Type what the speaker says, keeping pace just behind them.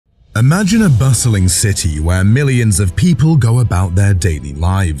Imagine a bustling city where millions of people go about their daily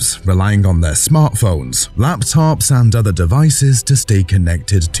lives, relying on their smartphones, laptops, and other devices to stay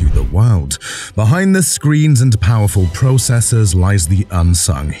connected to the world. Behind the screens and powerful processors lies the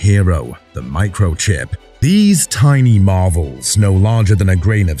unsung hero, the microchip. These tiny marvels, no larger than a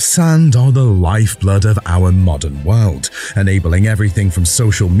grain of sand, are the lifeblood of our modern world, enabling everything from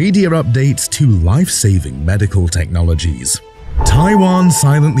social media updates to life-saving medical technologies. Taiwan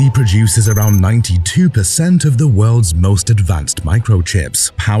silently produces around 92% of the world's most advanced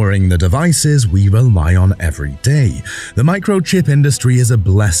microchips, powering the devices we rely on every day. The microchip industry is a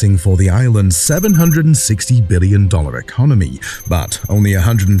blessing for the island's $760 billion economy, but only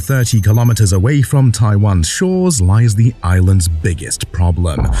 130 kilometers away from Taiwan's shores lies the island's biggest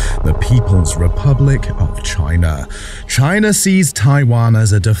problem, the People's Republic of China. China sees Taiwan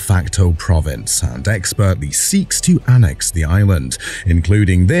as a de facto province and expertly seeks to annex the island,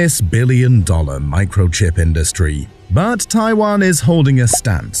 including this billion-dollar microchip industry. But Taiwan is holding a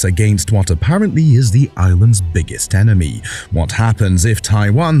stance against what apparently is the island's biggest enemy. What happens if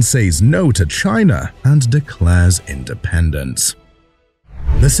Taiwan says no to China and declares independence?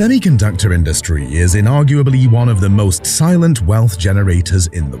 The semiconductor industry is inarguably one of the most silent wealth generators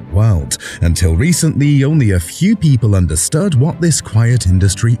in the world. Until recently, only a few people understood what this quiet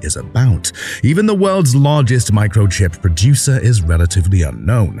industry is about. Even the world's largest microchip producer is relatively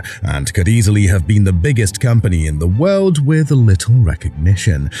unknown, and could easily have been the biggest company in the world with little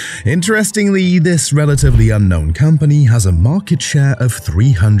recognition. Interestingly, this relatively unknown company has a market share of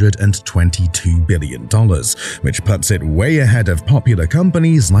 $322 billion, which puts it way ahead of popular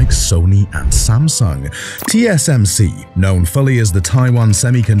companies like Sony and Samsung. TSMC, known fully as the Taiwan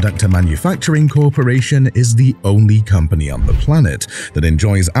Semiconductor Manufacturing Corporation, is the only company on the planet that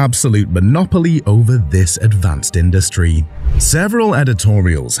enjoys absolute monopoly over this advanced industry. Several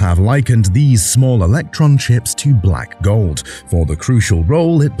editorials have likened these small electron chips to black gold for the crucial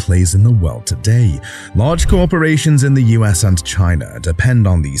role it plays in the world today. Large corporations in the US and China depend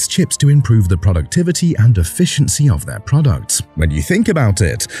on these chips to improve the productivity and efficiency of their products. When you think about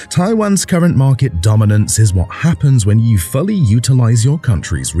it, Taiwan's current market dominance is what happens when you fully utilize your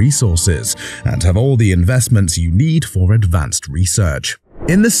country's resources and have all the investments you need for advanced research.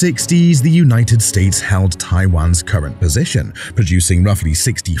 In the 60s, the United States held Taiwan's current position, producing roughly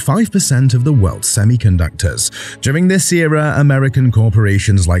 65% of the world's semiconductors. During this era, American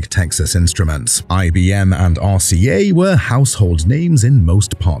corporations like Texas Instruments, IBM, and RCA were household names in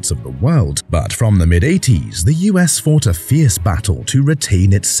most parts of the world. But from the mid-80s, the US fought a fierce battle to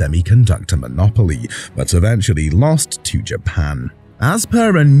retain its semiconductor monopoly, but eventually lost to Japan. As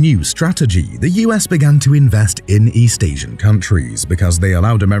per a new strategy, the US began to invest in East Asian countries because they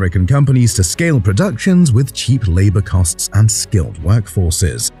allowed American companies to scale productions with cheap labor costs and skilled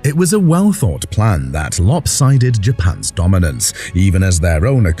workforces. It was a well-thought plan that lopsided Japan's dominance, even as their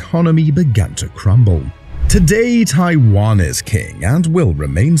own economy began to crumble. Today, Taiwan is king and will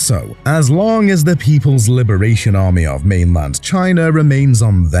remain so, as long as the People's Liberation Army of mainland China remains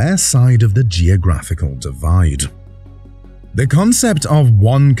on their side of the geographical divide. The concept of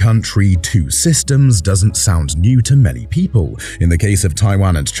one country, two systems doesn't sound new to many people. In the case of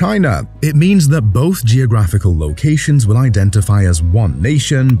Taiwan and China, it means that both geographical locations will identify as one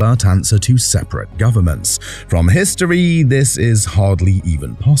nation but answer to separate governments. From history, this is hardly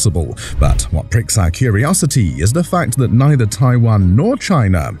even possible, but what pricks our curiosity is the fact that neither Taiwan nor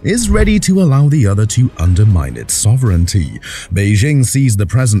China is ready to allow the other to undermine its sovereignty. Beijing sees the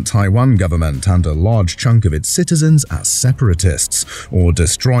present Taiwan government and a large chunk of its citizens as separatists, or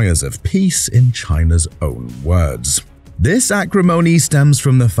destroyers of peace in China's own words. This acrimony stems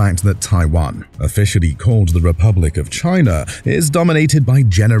from the fact that Taiwan, officially called the Republic of China, is dominated by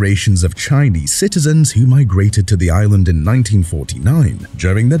generations of Chinese citizens who migrated to the island in 1949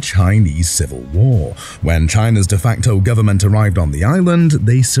 during the Chinese Civil War. When China's de facto government arrived on the island,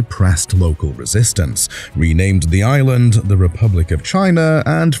 they suppressed local resistance, renamed the island the Republic of China,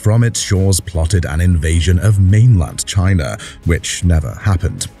 and from its shores plotted an invasion of mainland China, which never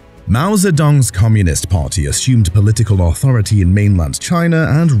happened. Mao Zedong's Communist Party assumed political authority in mainland China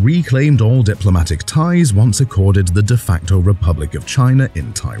and reclaimed all diplomatic ties once accorded the de facto Republic of China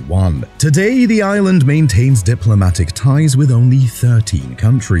in Taiwan. Today, the island maintains diplomatic ties with only 13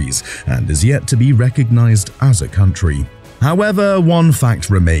 countries and is yet to be recognized as a country. However, one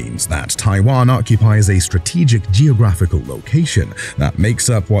fact remains that Taiwan occupies a strategic geographical location that makes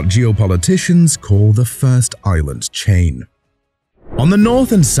up what geopoliticians call the first island chain. On the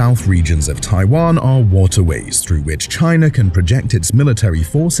north and south regions of Taiwan are waterways through which China can project its military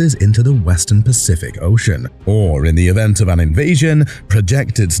forces into the western Pacific Ocean, or in the event of an invasion,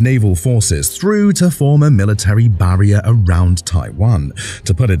 project its naval forces through to form a military barrier around Taiwan.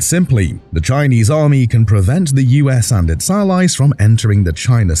 To put it simply, the Chinese army can prevent the US and its allies from entering the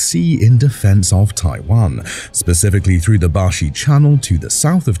China Sea in defense of Taiwan, specifically through the Bashi Channel to the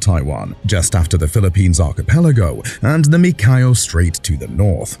south of Taiwan, just after the Philippines archipelago, and the Mikayo Strait to the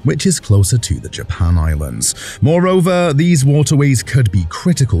north, which is closer to the Japan Islands. Moreover, these waterways could be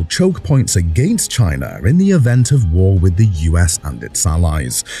critical choke points against China in the event of war with the US and its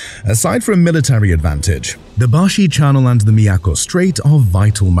allies. Aside from military advantage, the Bashi Channel and the Miyako Strait are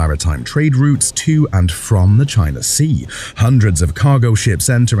vital maritime trade routes to and from the China Sea. Hundreds of cargo ships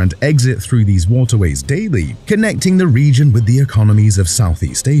enter and exit through these waterways daily, connecting the region with the economies of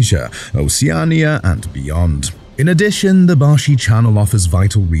Southeast Asia, Oceania, and beyond. In addition, the Bashi Channel offers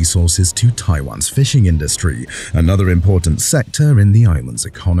vital resources to Taiwan's fishing industry, another important sector in the island's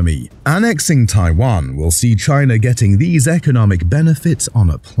economy. Annexing Taiwan will see China getting these economic benefits on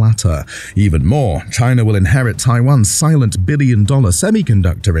a platter. Even more, China will inherit Taiwan's silent billion-dollar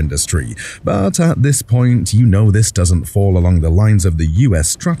semiconductor industry. But at this point, you know this doesn't fall along the lines of the US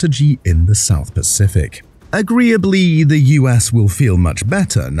strategy in the South Pacific. Agreeably, the US will feel much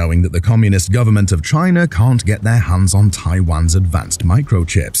better knowing that the Communist government of China can't get their hands on Taiwan's advanced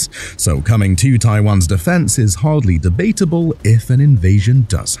microchips, so coming to Taiwan's defense is hardly debatable if an invasion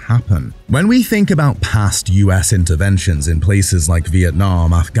does happen. When we think about past US interventions in places like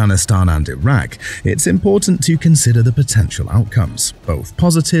Vietnam, Afghanistan, and Iraq, it's important to consider the potential outcomes, both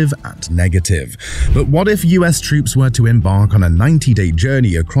positive and negative. But what if US troops were to embark on a 90-day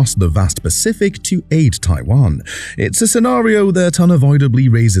journey across the vast Pacific to aid Taiwan? It's a scenario that unavoidably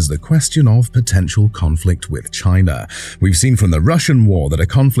raises the question of potential conflict with China. We've seen from the Russian war that a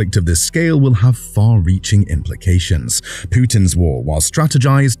conflict of this scale will have far-reaching implications. Putin's war was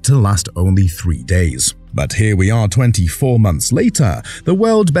strategized to last only 3 days. But here we are 24 months later, the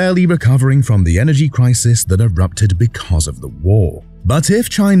world barely recovering from the energy crisis that erupted because of the war. But if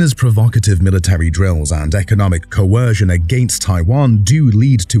China's provocative military drills and economic coercion against Taiwan do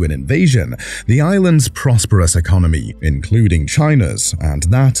lead to an invasion, the island's prosperous economy, including China's and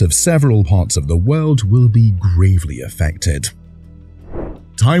that of several parts of the world, will be gravely affected.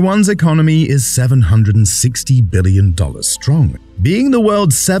 Taiwan's economy is $760 billion strong. Being the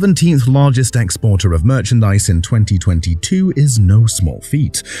world's 17th largest exporter of merchandise in 2022 is no small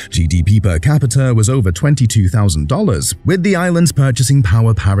feat. GDP per capita was over $22,000, with the island's purchasing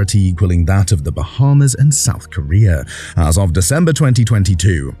power parity equaling that of the Bahamas and South Korea. As of December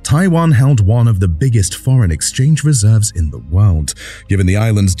 2022, Taiwan held one of the biggest foreign exchange reserves in the world. Given the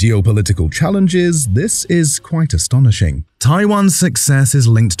island's geopolitical challenges, this is quite astonishing. Taiwan's success is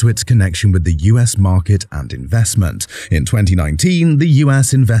linked to its connection with the US market and investment. In 2019, the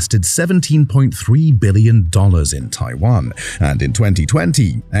US invested $17.3 billion in Taiwan, and in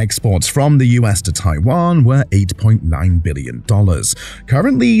 2020, exports from the US to Taiwan were $8.9 billion.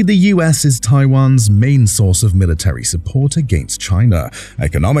 Currently, the US is Taiwan's main source of military support against China.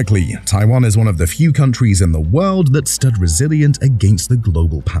 Economically, Taiwan is one of the few countries in the world that stood resilient against the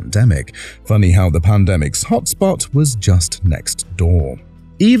global pandemic. Funny how the pandemic's hotspot was just next door.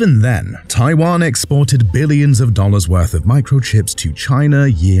 Even then, Taiwan exported billions of dollars worth of microchips to China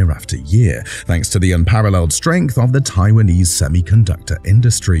year after year, thanks to the unparalleled strength of the Taiwanese semiconductor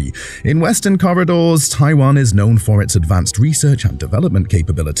industry. In Western corridors, Taiwan is known for its advanced research and development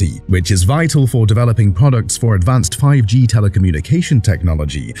capability, which is vital for developing products for advanced 5G telecommunication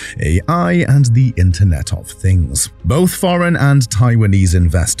technology, AI, and the Internet of Things. Both foreign and Taiwanese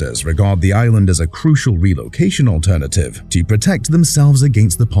investors regard the island as a crucial relocation alternative to protect themselves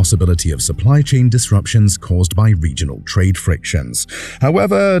against the possibility of supply chain disruptions caused by regional trade frictions.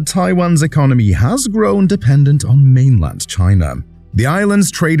 However, Taiwan's economy has grown dependent on mainland China. The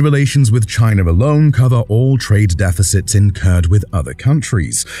island's trade relations with China alone cover all trade deficits incurred with other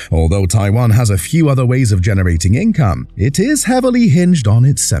countries. Although Taiwan has a few other ways of generating income, it is heavily hinged on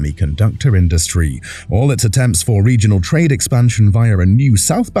its semiconductor industry. All its attempts for regional trade expansion via a new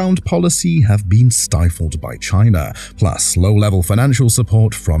southbound policy have been stifled by China, plus low-level financial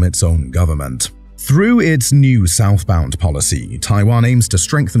support from its own government. Through its new southbound policy, Taiwan aims to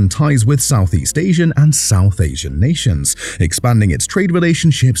strengthen ties with Southeast Asian and South Asian nations, expanding its trade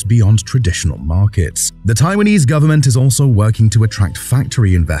relationships beyond traditional markets. The Taiwanese government is also working to attract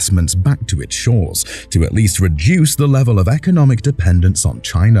factory investments back to its shores, to at least reduce the level of economic dependence on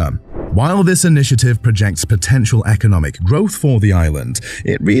China. While this initiative projects potential economic growth for the island,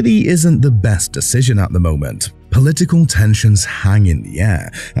 it really isn't the best decision at the moment. Political tensions hang in the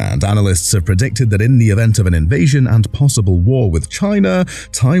air, and analysts have predicted that in the event of an invasion and possible war with China,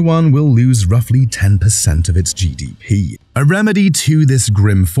 Taiwan will lose roughly 10% of its GDP. A remedy to this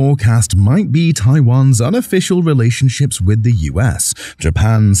grim forecast might be Taiwan's unofficial relationships with the US,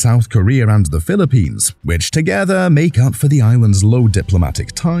 Japan, South Korea, and the Philippines, which together make up for the island's low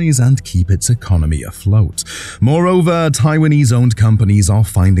diplomatic ties and keep its economy afloat. Moreover, Taiwanese-owned companies are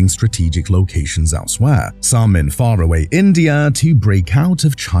finding strategic locations elsewhere, some in faraway India, to break out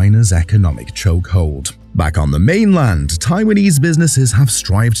of China's economic chokehold. Back on the mainland, Taiwanese businesses have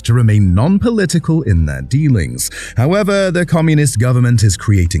strived to remain non-political in their dealings. However, the communist government is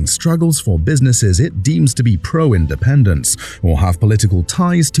creating struggles for businesses it deems to be pro-independence or have political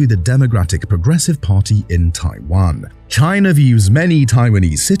ties to the Democratic Progressive Party in Taiwan. China views many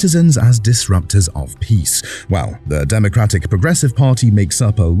Taiwanese citizens as disruptors of peace. Well, the Democratic Progressive Party makes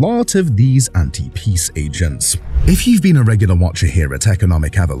up a lot of these anti-peace agents. If you've been a regular watcher here at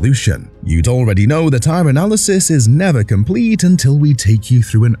Economic Evolution, you'd already know that our analysis is never complete until we take you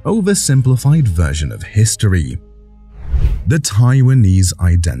through an oversimplified version of history. The Taiwanese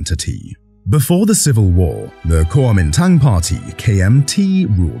Identity. Before the Civil War, the Kuomintang Party (KMT)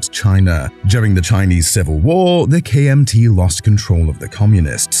 ruled China. During the Chinese Civil War, the KMT lost control of the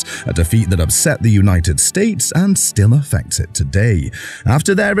Communists, a defeat that upset the United States and still affects it today.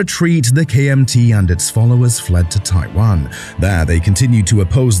 After their retreat, the KMT and its followers fled to Taiwan. There, they continued to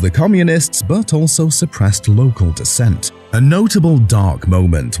oppose the Communists but also suppressed local dissent. A notable dark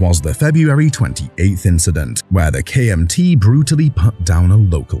moment was the February 28th incident, where the KMT brutally put down a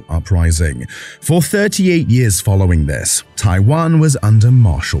local uprising. For 38 years following this, Taiwan was under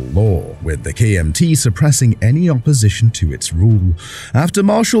martial law, with the KMT suppressing any opposition to its rule. After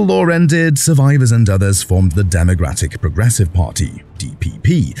martial law ended, survivors and others formed the Democratic Progressive Party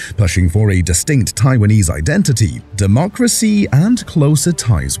 (DPP), pushing for a distinct Taiwanese identity, democracy, and closer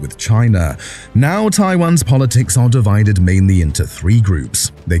ties with China. Now Taiwan's politics are divided mainly into three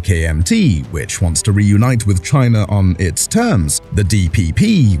groups: the KMT, which wants to reunite with China on its terms, the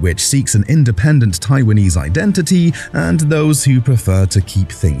DPP, which seeks an independent Taiwanese identity, and those who prefer to keep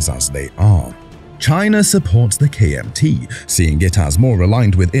things as they are. China supports the KMT, seeing it as more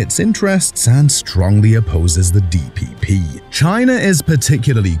aligned with its interests, and strongly opposes the DPP. China is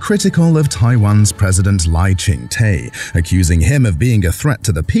particularly critical of Taiwan's President Lai Ching-te, accusing him of being a threat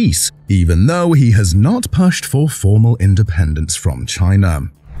to the peace, even though he has not pushed for formal independence from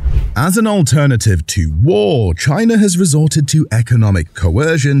China. As an alternative to war, China has resorted to economic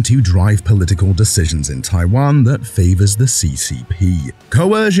coercion to drive political decisions in Taiwan that favors the CCP.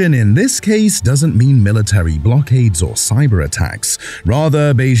 Coercion in this case doesn't mean military blockades or cyber attacks.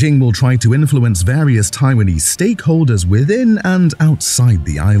 Rather, Beijing will try to influence various Taiwanese stakeholders within and outside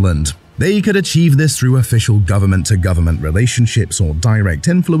the island. They could achieve this through official government-to-government relationships or direct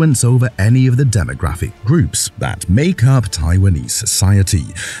influence over any of the demographic groups that make up Taiwanese society.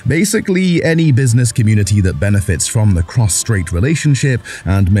 Basically, any business community that benefits from the cross-strait relationship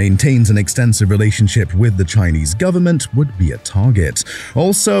and maintains an extensive relationship with the Chinese government would be a target.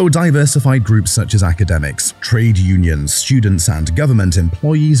 Also, diversified groups such as academics, trade unions, students, and government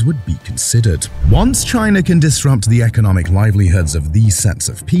employees would be considered. Once China can disrupt the economic livelihoods of these sets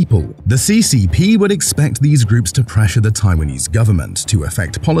of people, the CCP would expect these groups to pressure the Taiwanese government to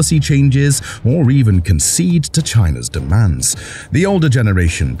effect policy changes or even concede to China's demands. The older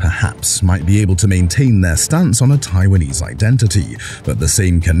generation, perhaps, might be able to maintain their stance on a Taiwanese identity, but the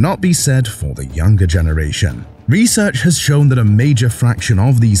same cannot be said for the younger generation. Research has shown that a major fraction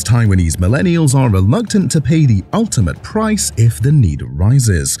of these Taiwanese millennials are reluctant to pay the ultimate price if the need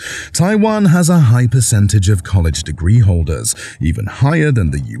arises. Taiwan has a high percentage of college degree holders, even higher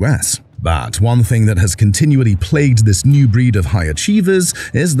than the US. But one thing that has continually plagued this new breed of high achievers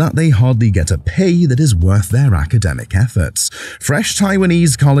is that they hardly get a pay that is worth their academic efforts. Fresh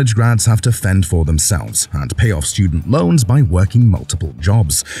Taiwanese college grads have to fend for themselves and pay off student loans by working multiple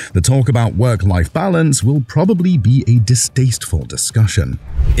jobs. The talk about work-life balance will probably be a distasteful discussion.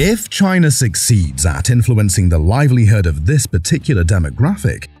 If China succeeds at influencing the livelihood of this particular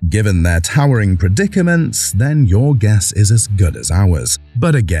demographic, given their towering predicaments, then your guess is as good as ours.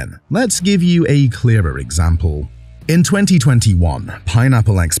 But again, let's give you a clearer example. In 2021,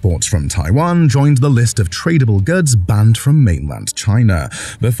 pineapple exports from Taiwan joined the list of tradable goods banned from mainland China.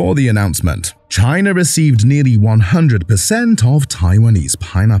 Before the announcement, China received nearly 100% of Taiwanese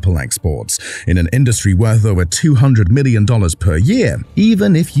pineapple exports, in an industry worth over $200 million per year,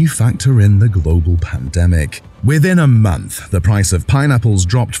 even if you factor in the global pandemic. Within a month, the price of pineapples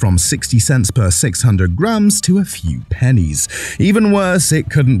dropped from 60 cents per 600 grams to a few pennies. Even worse, it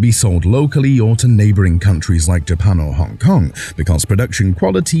couldn't be sold locally or to neighboring countries like Japan or Hong Kong because production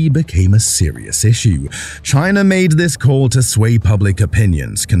quality became a serious issue. China made this call to sway public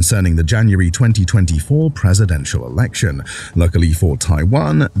opinions concerning the January 2024 presidential election. Luckily for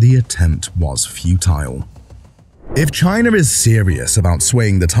Taiwan, the attempt was futile. If China is serious about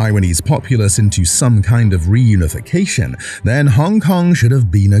swaying the Taiwanese populace into some kind of reunification, then Hong Kong should have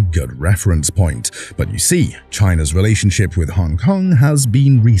been a good reference point. But you see, China's relationship with Hong Kong has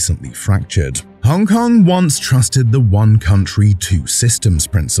been recently fractured. Hong Kong once trusted the one country, two systems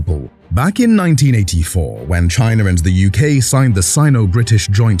principle. Back in 1984, when China and the UK signed the Sino-British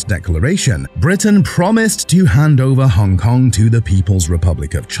Joint Declaration, Britain promised to hand over Hong Kong to the People's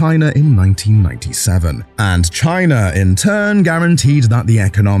Republic of China in 1997. And China, in turn, guaranteed that the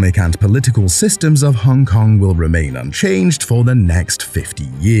economic and political systems of Hong Kong will remain unchanged for the next 50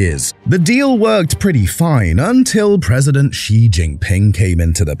 years. The deal worked pretty fine until President Xi Jinping came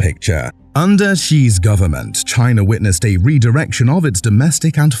into the picture. Under Xi's government, China witnessed a redirection of its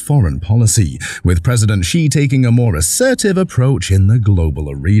domestic and foreign policy, with President Xi taking a more assertive approach in the global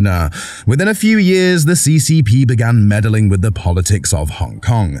arena. Within a few years, the CCP began meddling with the politics of Hong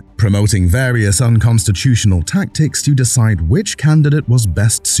Kong, promoting various unconstitutional tactics to decide which candidate was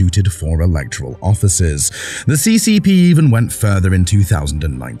best suited for electoral offices. The CCP even went further in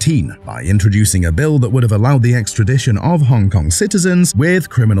 2019 by introducing a bill that would have allowed the extradition of Hong Kong citizens with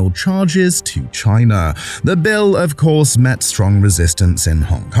criminal charges to China. The bill, of course, met strong resistance in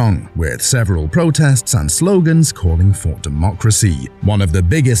Hong Kong, with several protests and slogans calling for democracy. One of the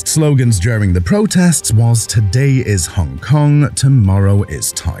biggest slogans during the protests was "Today is Hong Kong, tomorrow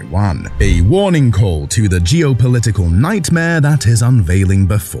is Taiwan," a warning call to the geopolitical nightmare that is unveiling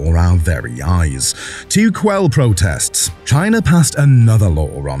before our very eyes. To quell protests, China passed another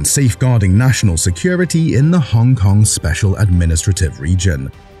law on safeguarding national security in the Hong Kong Special Administrative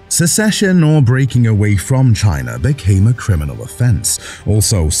Region. Secession or breaking away from China became a criminal offense.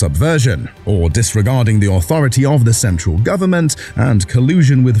 Also, subversion, or disregarding the authority of the central government, and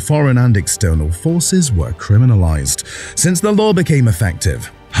collusion with foreign and external forces were criminalized. Since the law became effective,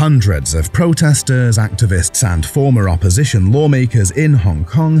 hundreds of protesters, activists, and former opposition lawmakers in Hong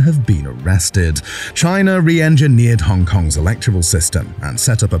Kong have been arrested. China re-engineered Hong Kong's electoral system and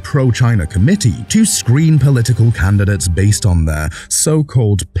set up a pro-China committee to screen political candidates based on their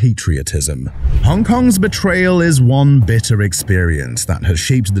so-called patriotism. Hong Kong's betrayal is one bitter experience that has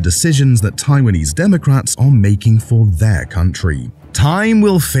shaped the decisions that Taiwanese Democrats are making for their country. Time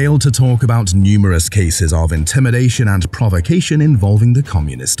will fail to talk about numerous cases of intimidation and provocation involving the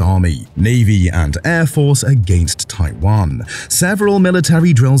Communist Army, Navy, and Air Force against Taiwan. Several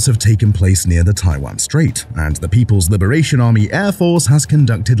military drills have taken place near the Taiwan Strait, and the People's Liberation Army Air Force has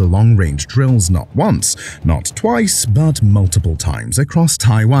conducted long-range drills not once, not twice, but multiple times across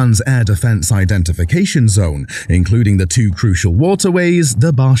Taiwan's air defense identification zone, including the two crucial waterways,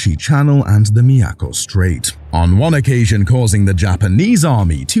 the Bashi Channel and the Miyako Strait. On one occasion causing the Japanese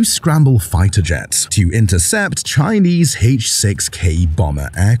army to scramble fighter jets to intercept Chinese H-6K bomber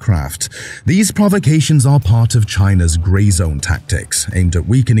aircraft. These provocations are part of China's gray zone tactics, aimed at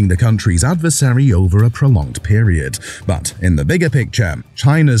weakening the country's adversary over a prolonged period. But in the bigger picture,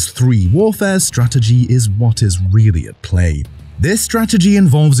 China's three warfare strategy is what is really at play. This strategy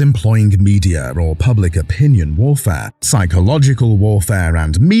involves employing media or public opinion warfare, psychological warfare,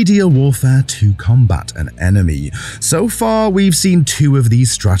 and media warfare to combat an enemy. So far, we've seen two of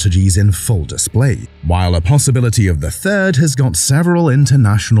these strategies in full display, while a possibility of the third has got several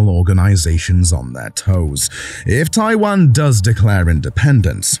international organizations on their toes. If Taiwan does declare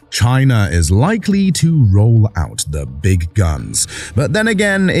independence, China is likely to roll out the big guns. But then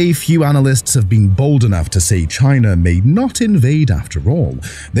again, a few analysts have been bold enough to say China may not invade after all.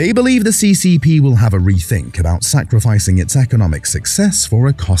 They believe the CCP will have a rethink about sacrificing its economic success for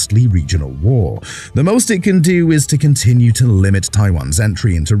a costly regional war. The most it can do is to continue to limit Taiwan's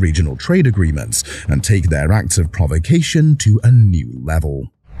entry into regional trade agreements and take their acts of provocation to a new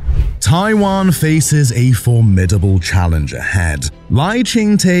level. Taiwan faces a formidable challenge ahead. Lai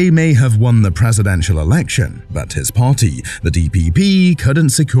Ching-te may have won the presidential election, but his party, the DPP, couldn't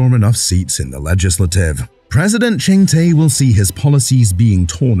secure enough seats in the legislative. President Ching-te will see his policies being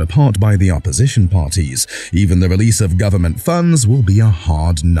torn apart by the opposition parties. Even the release of government funds will be a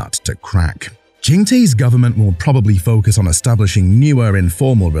hard nut to crack. Jingte's government will probably focus on establishing newer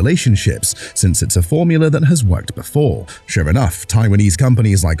informal relationships, since it's a formula that has worked before. Sure enough, Taiwanese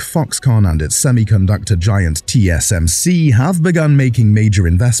companies like Foxconn and its semiconductor giant TSMC have begun making major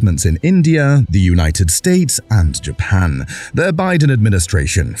investments in India, the United States, and Japan. The Biden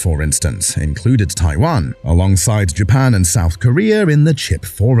administration, for instance, included Taiwan, alongside Japan and South Korea in the Chip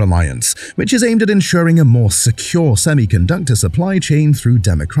 4 alliance, which is aimed at ensuring a more secure semiconductor supply chain through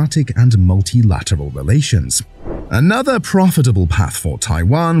democratic and multilateral relations. Another profitable path for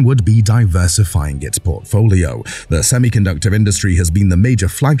Taiwan would be diversifying its portfolio. The semiconductor industry has been the major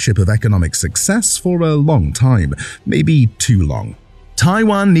flagship of economic success for a long time, maybe too long.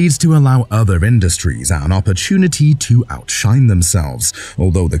 Taiwan needs to allow other industries an opportunity to outshine themselves,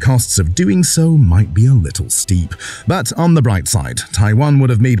 although the costs of doing so might be a little steep. But on the bright side, Taiwan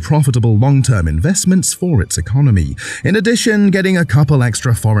would have made profitable long-term investments for its economy. In addition, getting a couple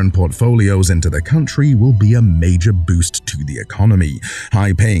extra foreign portfolios into the country will be a major boost to the economy.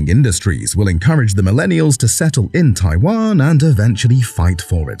 High-paying industries will encourage the millennials to settle in Taiwan and eventually fight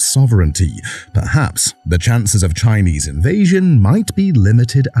for its sovereignty. Perhaps the chances of Chinese invasion might be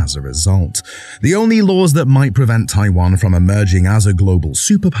limited as a result. The only laws that might prevent Taiwan from emerging as a global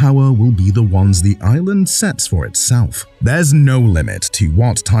superpower will be the ones the island sets for itself. There's no limit to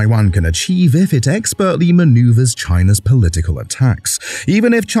what Taiwan can achieve if it expertly maneuvers China's political attacks,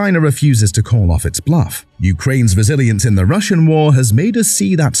 even if China refuses to call off its bluff. Ukraine's resilience in the Russian war has made us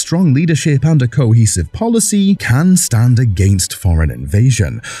see that strong leadership and a cohesive policy can stand against foreign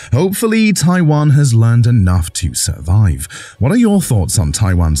invasion. Hopefully, Taiwan has learned enough to survive. What are your thoughts on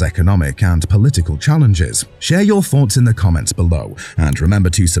Taiwan's economic and political challenges? Share your thoughts in the comments below, and remember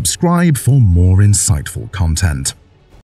to subscribe for more insightful content.